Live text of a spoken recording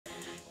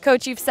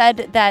Coach, you've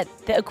said that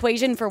the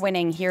equation for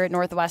winning here at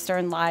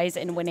Northwestern lies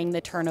in winning the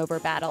turnover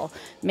battle.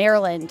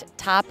 Maryland,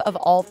 top of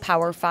all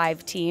Power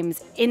 5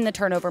 teams in the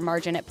turnover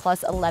margin at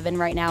plus 11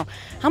 right now.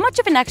 How much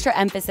of an extra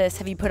emphasis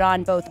have you put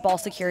on both ball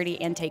security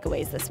and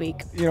takeaways this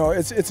week? You know,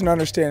 it's an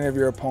understanding of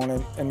your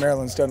opponent, and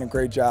Maryland's done a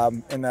great job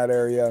in that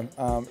area.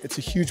 It's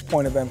a huge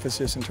point of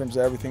emphasis in terms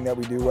of everything that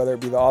we do, whether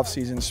it be the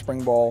offseason,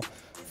 spring ball,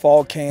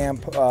 fall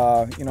camp,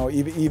 you know,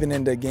 even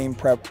into game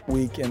prep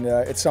week, and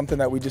it's something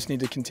that we just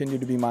need to continue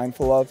to be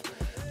mindful of.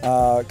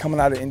 Coming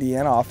out of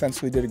Indiana, offense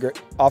did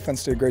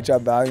a great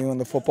job valuing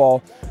the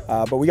football,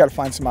 but we got to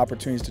find some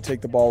opportunities to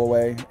take the ball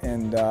away,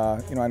 and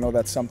you know, I know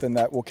that's something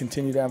that we'll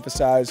continue to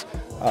emphasize.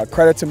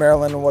 Credit to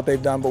Maryland and what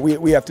they've done, but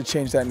we have to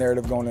change that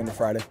narrative going into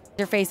Friday.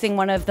 You're facing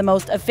one of the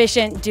most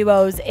efficient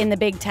duos in the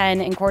Big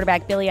Ten in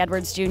quarterback Billy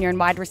Edwards Jr. and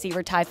wide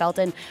receiver Ty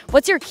Felton.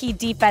 What's your key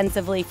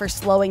defensively for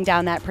slowing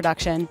down that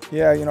production?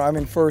 Yeah, you know, I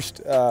mean,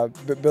 first,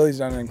 Billy's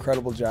done an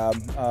incredible job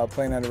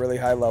playing at a really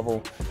high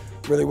level,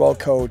 really well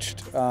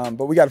coached,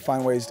 but we got to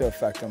find ways to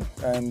affect him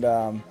and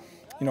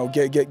you know,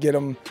 get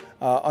him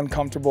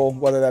uncomfortable,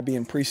 whether that be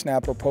in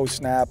pre-snap or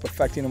post-snap,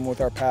 affecting him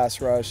with our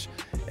pass rush,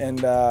 and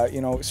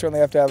you know, certainly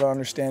have to have an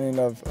understanding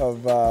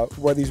of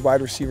where these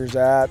wide receivers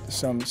are at,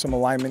 some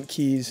alignment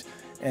keys,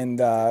 and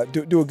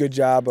do a good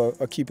job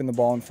of keeping the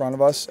ball in front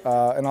of us,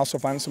 and also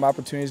finding some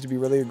opportunities to be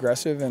really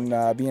aggressive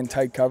and be in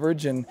tight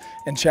coverage and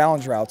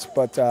challenge routes.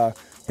 But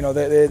you know,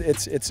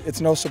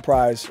 it's no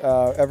surprise.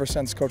 Ever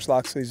since Coach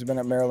Loxley's been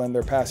at Maryland,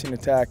 their passing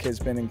attack has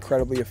been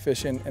incredibly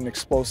efficient and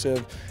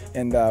explosive,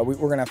 and we're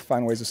going to have to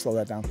find ways to slow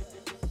that down.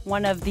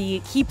 One of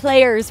the key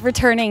players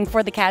returning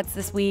for the Cats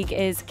this week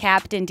is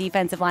captain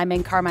defensive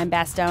lineman Carmine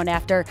Bastone.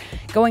 After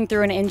going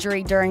through an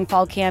injury during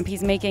fall camp,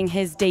 he's making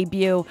his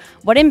debut.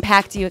 What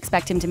impact do you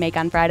expect him to make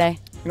on Friday?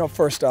 You know,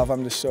 first off,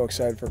 I'm just so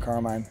excited for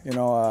Carmine. You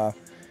know,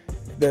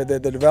 the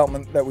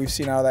development that we've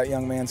seen out of that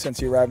young man since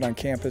he arrived on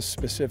campus,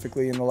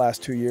 specifically in the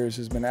last 2 years,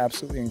 has been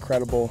absolutely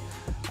incredible.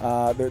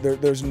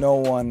 There's no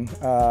one,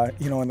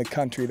 you know, in the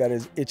country that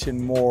is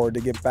itching more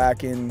to get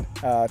back in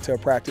to a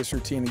practice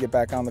routine and get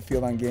back on the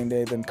field on game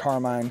day than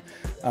Carmine.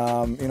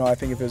 You know, I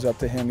think if it was up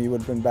to him, he would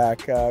have been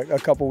back a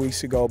couple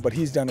weeks ago. But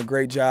he's done a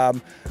great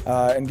job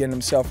in getting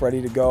himself ready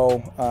to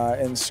go,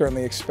 and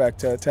certainly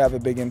expect to have a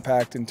big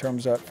impact in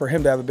terms of for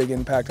him to have a big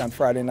impact on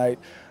Friday night.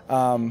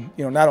 You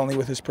know, not only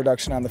with his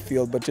production on the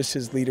field, but just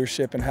his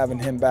leadership, and having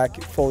him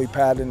back fully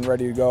padded and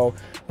ready to go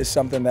is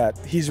something that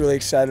he's really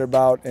excited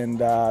about, and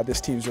this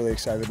team's really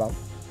excited about.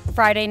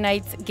 Friday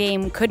night's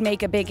game could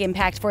make a big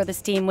impact for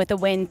this team with a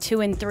win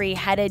 2-3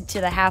 headed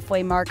to the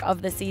halfway mark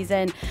of the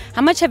season.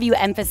 How much have you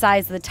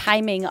emphasized the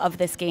timing of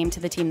this game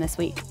to the team this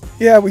week?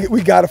 Yeah,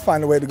 we got to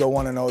find a way to go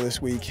 1-0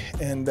 this week,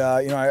 and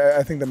you know,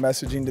 I think the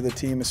messaging to the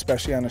team,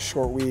 especially on a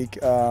short week,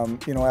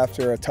 you know,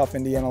 after a tough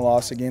Indiana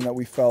loss, a game that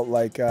we felt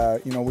like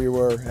you know, we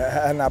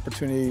had an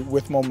opportunity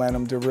with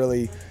momentum to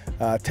really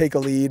take a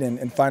lead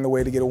and find a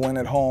way to get a win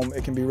at home.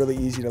 It can be really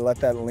easy to let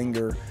that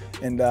linger,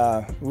 and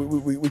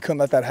we couldn't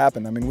let that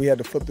happen. I mean, we had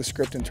to flip the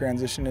script and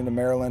transition into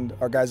Maryland.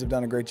 Our guys have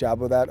done a great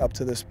job of that up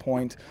to this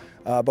point,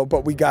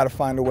 but we got to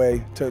find a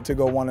way to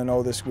go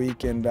 1-0 this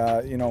week, and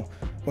you know,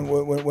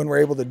 when we're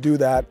able to do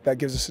that, that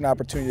gives us an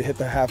opportunity to hit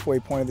the halfway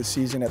point of the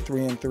season at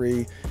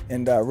 3-3,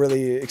 and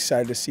really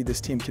excited to see this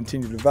team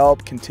continue to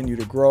develop, continue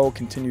to grow,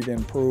 continue to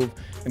improve,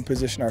 and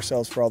position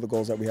ourselves for all the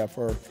goals that we have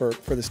for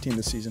this team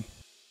this season.